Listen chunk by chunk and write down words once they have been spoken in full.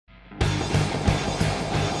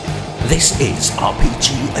This is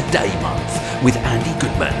RPG A Day month with Andy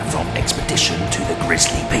Goodman from Expedition to the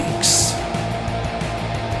Grizzly Peaks.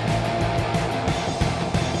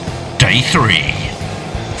 Day 3.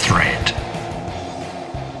 Thread.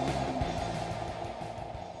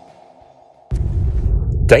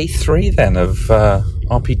 Day 3 then of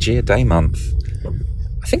RPG A Day month.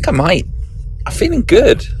 I think I'm feeling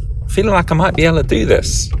good. I'm feeling like I might be able to do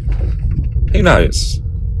this. Who knows?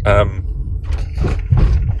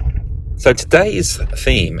 So today's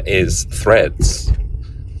theme is threads.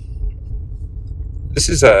 This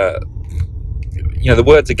is the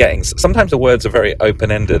words are getting, sometimes the words are very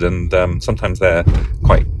open-ended and sometimes they're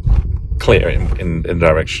quite clear in the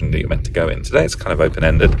direction that you're meant to go in. Today it's kind of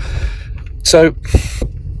open-ended. So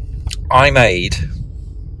I made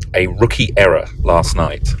a rookie error last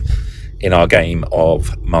night in our game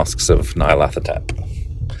of Masks of Nyarlathotep.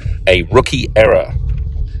 A rookie error.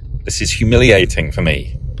 This is humiliating for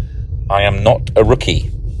me. I am not a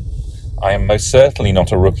rookie. I am most certainly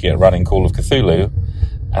not a rookie at running Call of Cthulhu,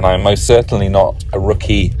 and I am most certainly not a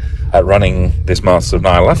rookie at running this Masks of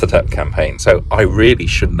Nyarlathotep campaign. So I really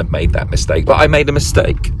shouldn't have made that mistake, but I made a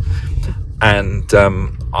mistake. And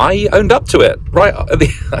I owned up to it. Right? In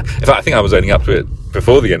fact, I think I was owning up to it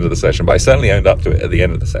before the end of the session, but I certainly owned up to it at the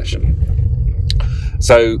end of the session.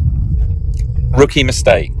 So, rookie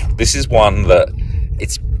mistake. This is one that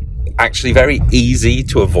it's actually very easy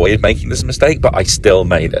to avoid making this mistake, but I still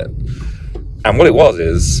made it. And what it was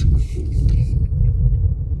is,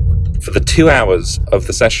 for the 2 hours of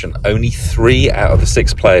the session, only 3 out of the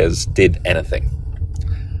 6 players did anything.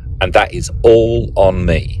 And that is all on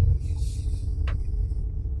me.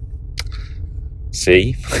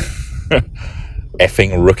 See?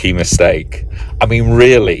 Effing rookie mistake. I mean,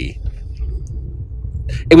 really.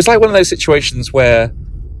 It was like one of those situations where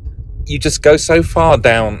you just go so far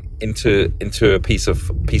down into a piece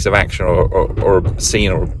of action or a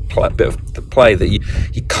scene or a bit of the play that you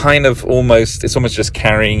kind of it's almost just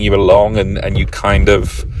carrying you along, and you kind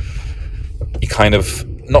of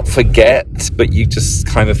not forget, but you just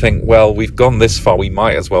kind of think, well, we've gone this far, we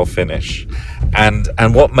might as well finish. And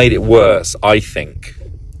what made it worse, I think,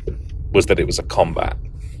 was that it was a combat.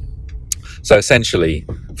 So essentially,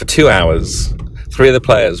 for 2 hours, 3 of the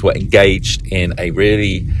players were engaged in a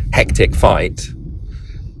really hectic fight,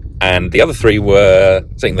 and the other 3 were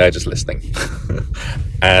sitting there just listening.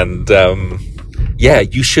 And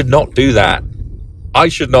you should not do that. I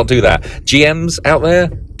should not do that. GMs out there,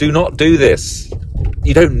 do not do this.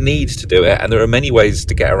 You don't need to do it, and there are many ways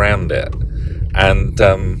to get around it. And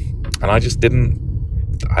I just didn't.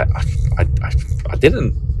 I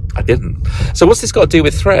didn't. So what's this got to do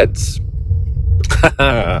with threads?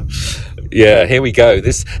 Yeah, here we go.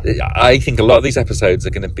 I think a lot of these episodes are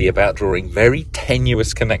going to be about drawing very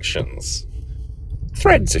tenuous connections.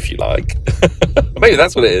 Threads, if you like. Maybe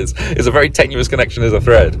that's what it is. It's a very tenuous connection as a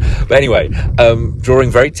thread. But anyway, drawing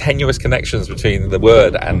very tenuous connections between the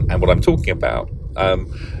word and what I'm talking about.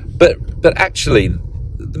 But actually,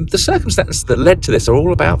 the circumstances that led to this are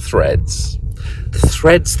all about threads. The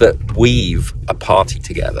threads that weave a party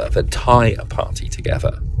together, that tie a party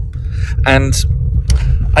together. And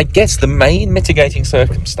I guess the main mitigating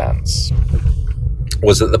circumstance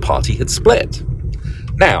was that the party had split.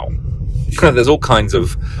 Now, there's all kinds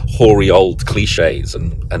of hoary old cliches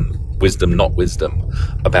and wisdom, not wisdom,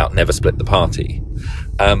 about never split the party.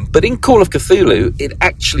 But in Call of Cthulhu, it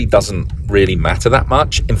actually doesn't really matter that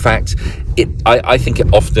much. In fact, I think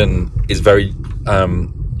it often is very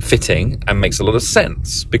fitting and makes a lot of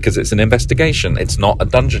sense because it's an investigation. It's not a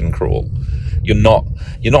dungeon crawl. You're not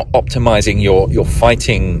optimizing your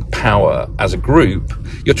fighting power as a group.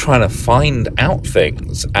 You're trying to find out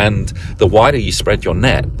things, and the wider you spread your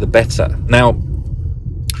net, the better. Now,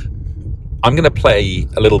 I'm going to play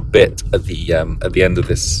a little bit at the end of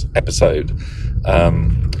this episode,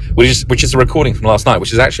 which is a recording from last night,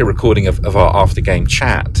 which is actually a recording of our after game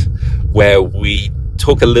chat, where we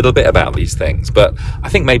talk a little bit about these things. But I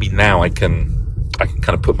think maybe now I can kind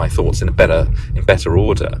of put my thoughts in better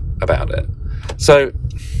order about it. So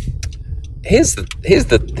here's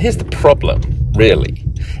the problem, really,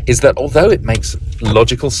 is that although it makes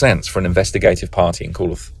logical sense for an investigative party in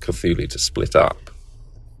Call of Cthulhu to split up,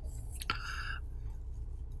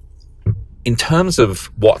 in terms of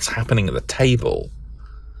what's happening at the table,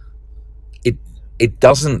 it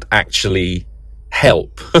doesn't actually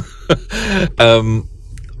help.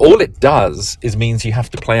 All it does is means you have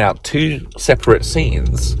to play out 2 separate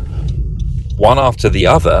scenes, one after the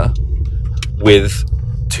other, with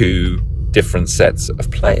 2 different sets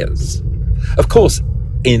of players. Of course,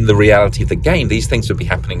 in the reality of the game, these things would be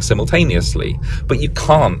happening simultaneously, but you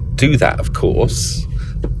can't do that, of course.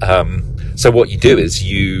 So what you do is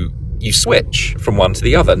you switch from one to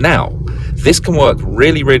the other. Now, this can work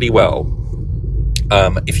really, really well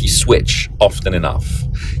if you switch often enough.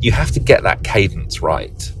 You have to get that cadence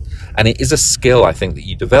right. And it is a skill, I think, that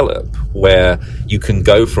you develop where you can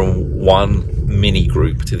go from one mini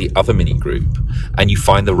group to the other mini group, and you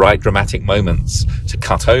find the right dramatic moments to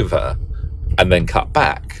cut over and then cut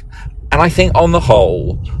back. And I think on the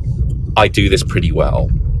whole, I do this pretty well.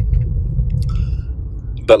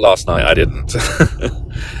 But last night I didn't.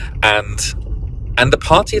 And the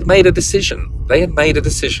party had made a decision. They had made a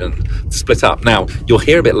decision to split up. Now, you'll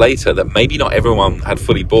hear a bit later that maybe not everyone had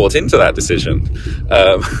fully bought into that decision.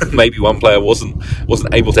 Maybe one player wasn't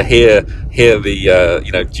able to hear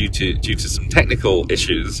the due to some technical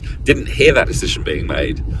issues, didn't hear that decision being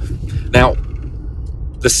made. Now,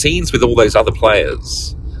 the scenes with all those other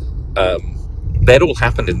players, they'd all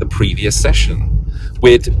happened in the previous session.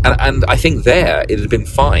 And I think there it had been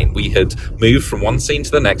fine. We had moved from one scene to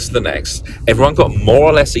the next. Everyone got more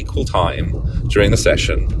or less equal time during the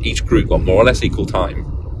session. Each group got more or less equal time,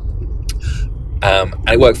 and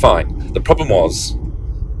it worked fine. The problem was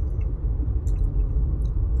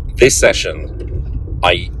this session,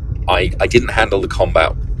 I didn't handle the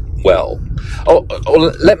combat well.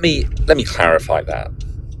 Let me clarify that.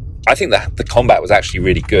 I think that the combat was actually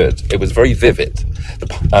really good. It was very vivid.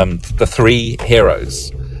 The three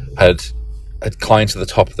heroes had climbed to the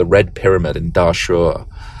top of the Red Pyramid in Darshur.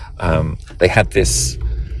 They had this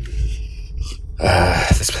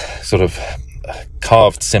sort of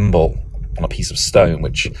carved symbol on a piece of stone,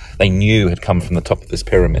 which they knew had come from the top of this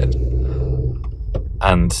pyramid,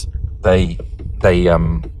 and they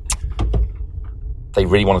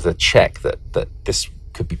really wanted to check that this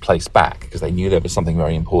could be placed back, because they knew there was something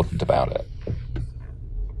very important about it.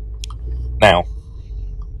 Now,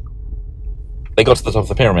 they got to the top of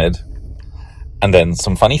the pyramid, and then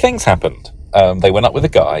some funny things happened. They went up with a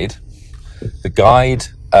guide. The guide,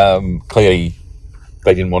 clearly,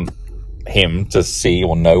 they didn't want him to see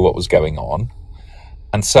or know what was going on.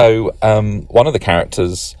 And so one of the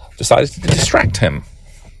characters decided to distract him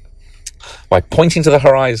by pointing to the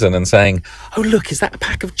horizon and saying, "Oh, look, is that a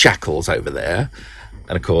pack of jackals over there?"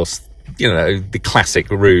 And of course, the classic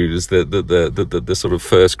ruse, the sort of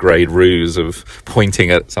first grade ruse of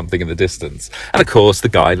pointing at something in the distance. And of course, the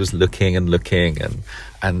guide was looking and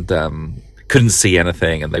couldn't see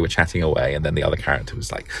anything, and they were chatting away. And then the other character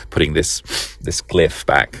was like putting this glyph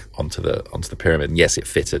back onto the pyramid. And yes, it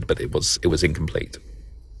fitted, but it was incomplete.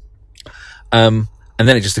 And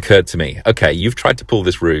then it just occurred to me, okay, you've tried to pull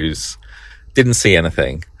this ruse, didn't see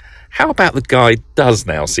anything. How about the guide does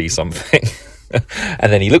now see something?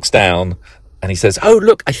 And then he looks down and he says, "Oh,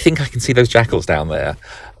 look, I think I can see those jackals down there."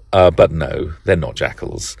 But no, they're not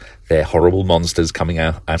jackals. They're horrible monsters coming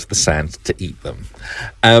out of the sand to eat them.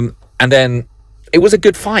 And then it was a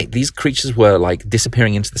good fight. These creatures were like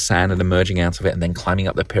disappearing into the sand and emerging out of it, and then climbing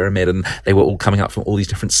up the pyramid, and they were all coming up from all these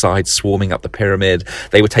different sides, swarming up the pyramid.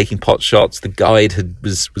 They were taking pot shots. The guide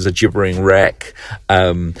was a gibbering wreck.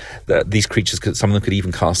 These creatures some of them could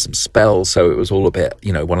even cast some spells, so it was all a bit,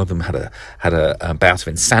 one of them had a bout of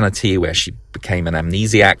insanity where she became an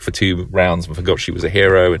amnesiac for 2 rounds and forgot she was a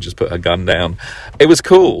hero and just put her gun down. It was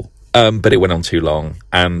cool, but it went on too long,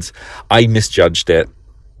 and I misjudged it.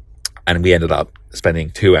 And we ended up spending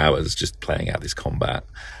 2 hours just playing out this combat.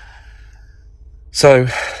 So,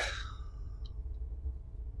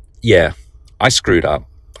 yeah, I screwed up.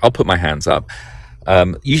 I'll put my hands up. I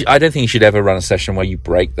don't think you should ever run a session where you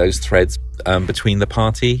break those threads between the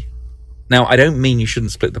party. Now, I don't mean you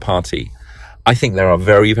shouldn't split the party. I think there are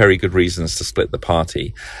very, very good reasons to split the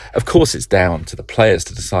party. Of course, it's down to the players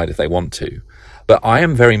to decide if they want to. But I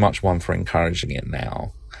am very much one for encouraging it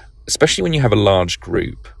now, especially when you have a large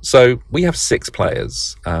group. So we have 6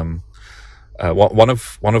 players. One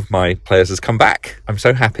of my players has come back. I'm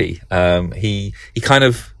so happy. He kind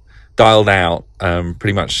of dialed out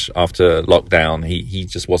pretty much after lockdown. He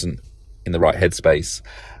just wasn't in the right headspace.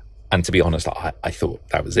 And to be honest, I thought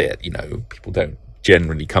that was it. People don't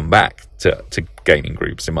generally come back to gaming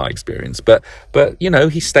groups in my experience. But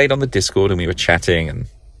he stayed on the Discord and we were chatting, and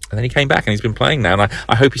then he came back and he's been playing now, and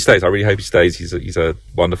I hope he stays. I really hope he stays. He's a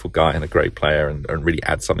wonderful guy and a great player, and really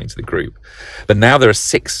adds something to the group. But now there are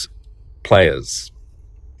 6 players,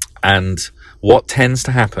 and what tends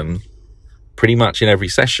to happen pretty much in every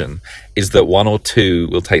session is that 1 or 2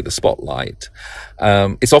 will take the spotlight.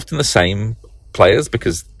 It's often the same players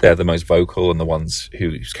because they're the most vocal and the ones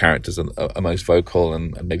whose characters are most vocal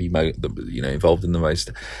and maybe involved in the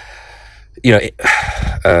most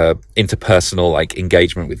interpersonal like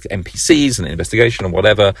engagement with NPCs and investigation and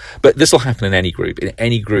whatever. But this will happen in any group. In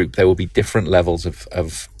any group, there will be different levels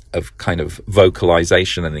of kind of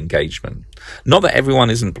vocalization and engagement. Not that everyone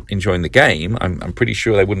isn't enjoying the game. I'm pretty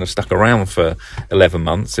sure they wouldn't have stuck around for 11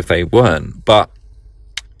 months if they weren't. But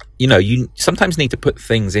you sometimes need to put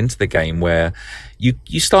things into the game where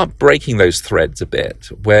you start breaking those threads a bit,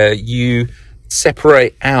 where you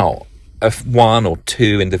separate out of one or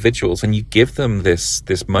two individuals and you give them this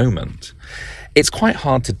moment. It's quite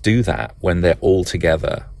hard to do that when they're all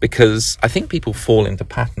together, because I think people fall into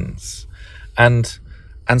patterns, and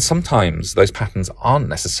sometimes those patterns aren't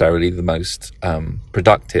necessarily the most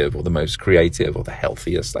productive or the most creative or the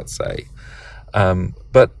healthiest, let's say.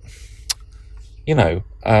 But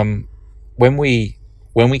when we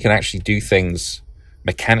can actually do things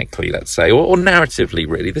mechanically, let's say, or narratively,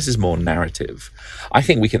 really, this is more narrative, I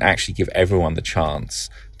think we can actually give everyone the chance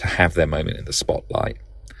to have their moment in the spotlight.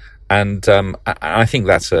 And I think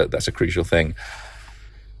that's a crucial thing.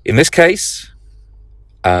 In this case,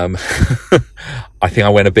 I think I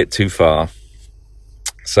went a bit too far.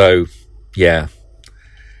 So, yeah,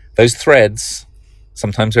 those threads,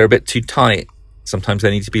 sometimes they're a bit too tight. Sometimes they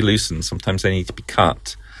need to be loosened. Sometimes they need to be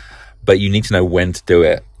cut. But you need to know when to do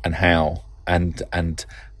it and how. And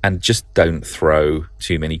just don't throw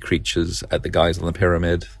too many creatures at the guys on the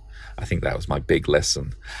pyramid. I think that was my big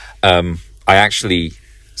lesson. I actually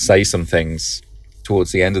say some things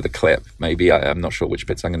towards the end of the clip. Maybe I'm not sure which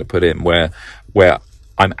bits I'm going to put in, where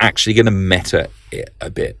I'm actually going to meta it a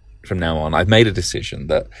bit from now on. I've made a decision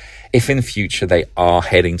that if in future they are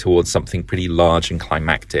heading towards something pretty large and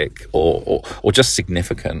climactic or just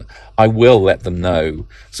significant, I will let them know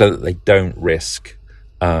so that they don't risk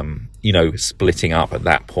splitting up at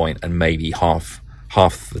that point, and maybe half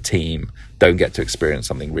the team don't get to experience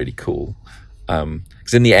something really cool.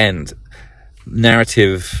 Because in the end,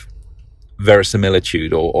 narrative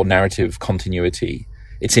verisimilitude or narrative continuity,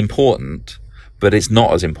 it's important, but it's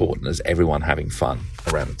not as important as everyone having fun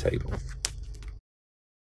around the table.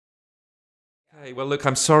 Okay, well, look,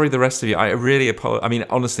 I'm sorry, the rest of you. I really apologize. I mean,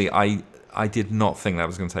 honestly, I did not think that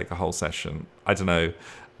was going to take a whole session. I don't know.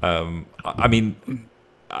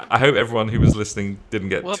 I hope everyone who was listening didn't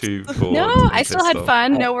get too bored. No, I still had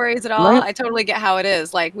fun. No worries at all. I totally get how it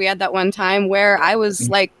is. Like, we had that one time where I was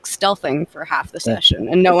like stealthing for half the session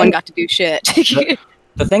and no one got to do shit.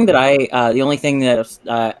 The thing that the only thing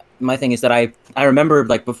that my thing is that I remember,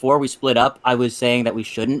 like, before we split up, I was saying that we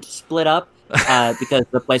shouldn't split up because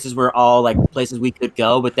the places were all like places we could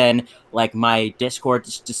go. But then, like, my Discord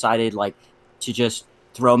just decided like to just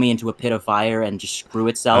throw me into a pit of fire and just screw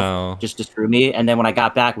itself, just to screw me. And then when I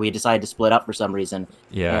got back, we decided to split up for some reason.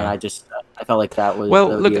 Yeah, and I felt like that was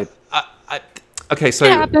look. Okay, so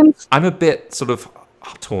I'm a bit sort of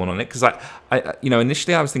torn on it, because I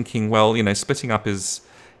initially I was thinking, well, splitting up is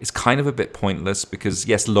kind of a bit pointless, because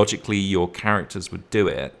yes, logically your characters would do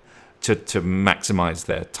it to maximize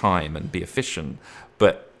their time and be efficient,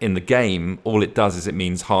 but in the game, all it does is it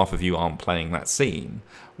means half of you aren't playing that scene,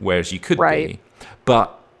 whereas you could be.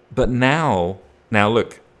 But now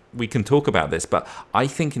look, we can talk about this, but I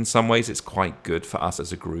think in some ways it's quite good for us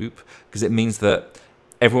as a group, because it means that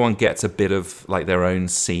everyone gets a bit of like their own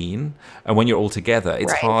scene, and when you're all together,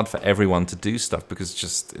 it's hard for everyone to do stuff because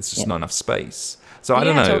it's just not enough space. So I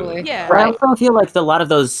don't know. Totally. Yeah, I also feel like a lot of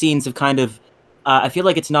those scenes have kind of. I feel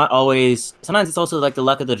like it's not always. Sometimes it's also like the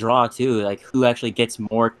luck of the draw too, like who actually gets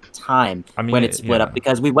more time when it's split up.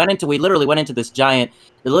 Because we literally went into this giant.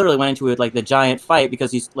 It literally went into it like the giant fight,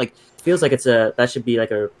 because he's like feels like that should be like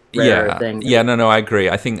a rare thing. Yeah, no, I agree.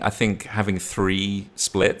 I think having 3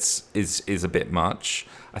 splits is a bit much.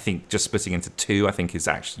 I think just splitting into 2, I think, is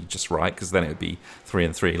actually just right, because then it would be 3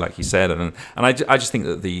 and 3, like you said, and I just think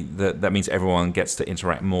that that means everyone gets to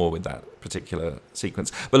interact more with that particular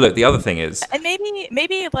sequence. But look, the other thing is, and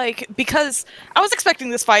maybe like, because I was expecting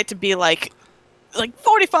this fight to be like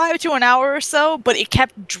 45 to an hour or so, but it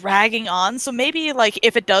kept dragging on. So maybe like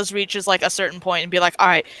if it does reaches like a certain point and be like, all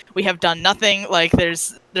right, we have done nothing. Like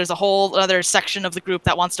there's a whole other section of the group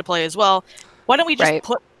that wants to play as well. Why don't we just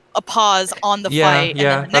put a pause on the fight?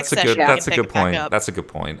 Yeah, and then the next session that's a good point. That's a good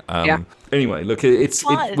point. Anyway, look,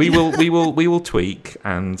 we will tweak,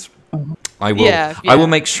 and I will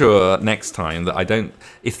make sure next time that I don't,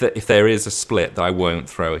 if there is a split, that I won't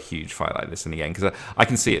throw a huge fight like this in the end, because I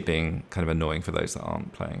can see it being kind of annoying for those that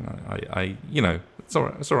aren't playing. It's all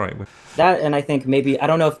right. It's all right. That, and I think maybe, I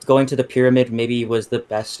don't know if going to the pyramid maybe was the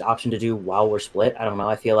best option to do while we're split. I don't know.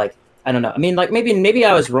 I feel like, I don't know. I mean, like maybe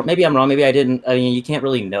I'm wrong. Maybe I didn't. I mean, you can't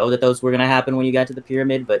really know that those were going to happen when you got to the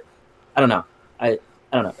pyramid, but I don't know. I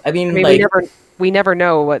don't know. I mean, we never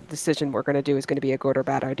know what decision we're going to do is going to be a good or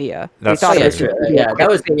bad idea. That's we thought true. it was going to be Yeah, that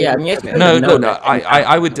was. Yeah, I mean, No.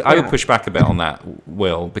 I would push back a bit on that,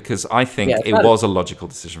 Will, because I think it was a logical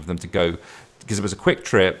decision for them to go, because it was a quick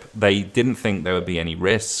trip. They didn't think there would be any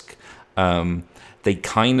risk. They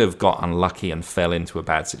kind of got unlucky and fell into a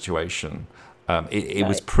bad situation. It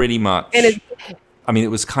was pretty much. I mean, it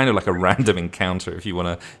was kind of like a random encounter, if you want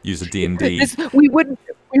to use a D&D.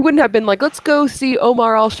 We wouldn't have been like, let's go see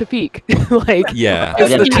Omar al-Shafiq. Like, yeah,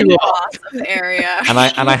 just the two of us. Awesome area. And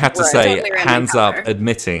I have to say, Totally random hands up, encounter.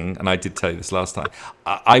 admitting, and I did tell you this last time,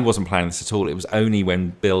 I wasn't planning this at all. It was only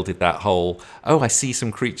when Bill did that whole, I see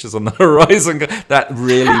some creatures on the horizon. That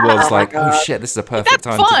really was like, oh shit, this is a perfect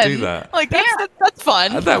time to do that. Like that's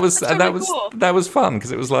fun. And that was cool. that was fun,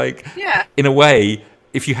 because it was like, Yeah. in a way,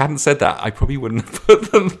 if you hadn't said that, I probably wouldn't have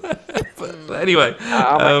put them there. But anyway, Oh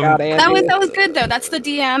my God, Andy. That was good though. That's the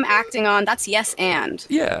DM acting on. That's yes and.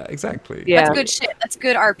 yeah, exactly. Yeah. That's good shit. That's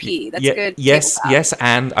good RP. That's good. Yes, tabletop. yes,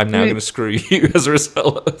 and I'm now going to screw you as a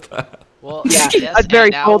result of that. Well, Yeah, yes, that's very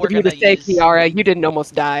and now bold we're of you to gonna say, use- Kiara. You didn't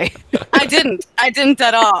almost die. I didn't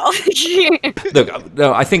at all. Look,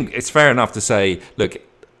 no, I think it's fair enough to say, look,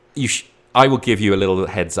 I will give you a little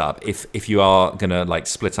heads up if you are gonna like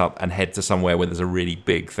split up and head to somewhere where there's a really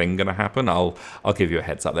big thing gonna happen. I'll give you a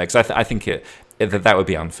heads up there, because I think that would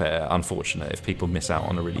be unfortunate if people miss out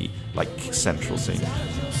on a really like central scene.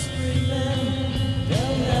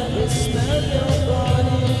 They'll never smell your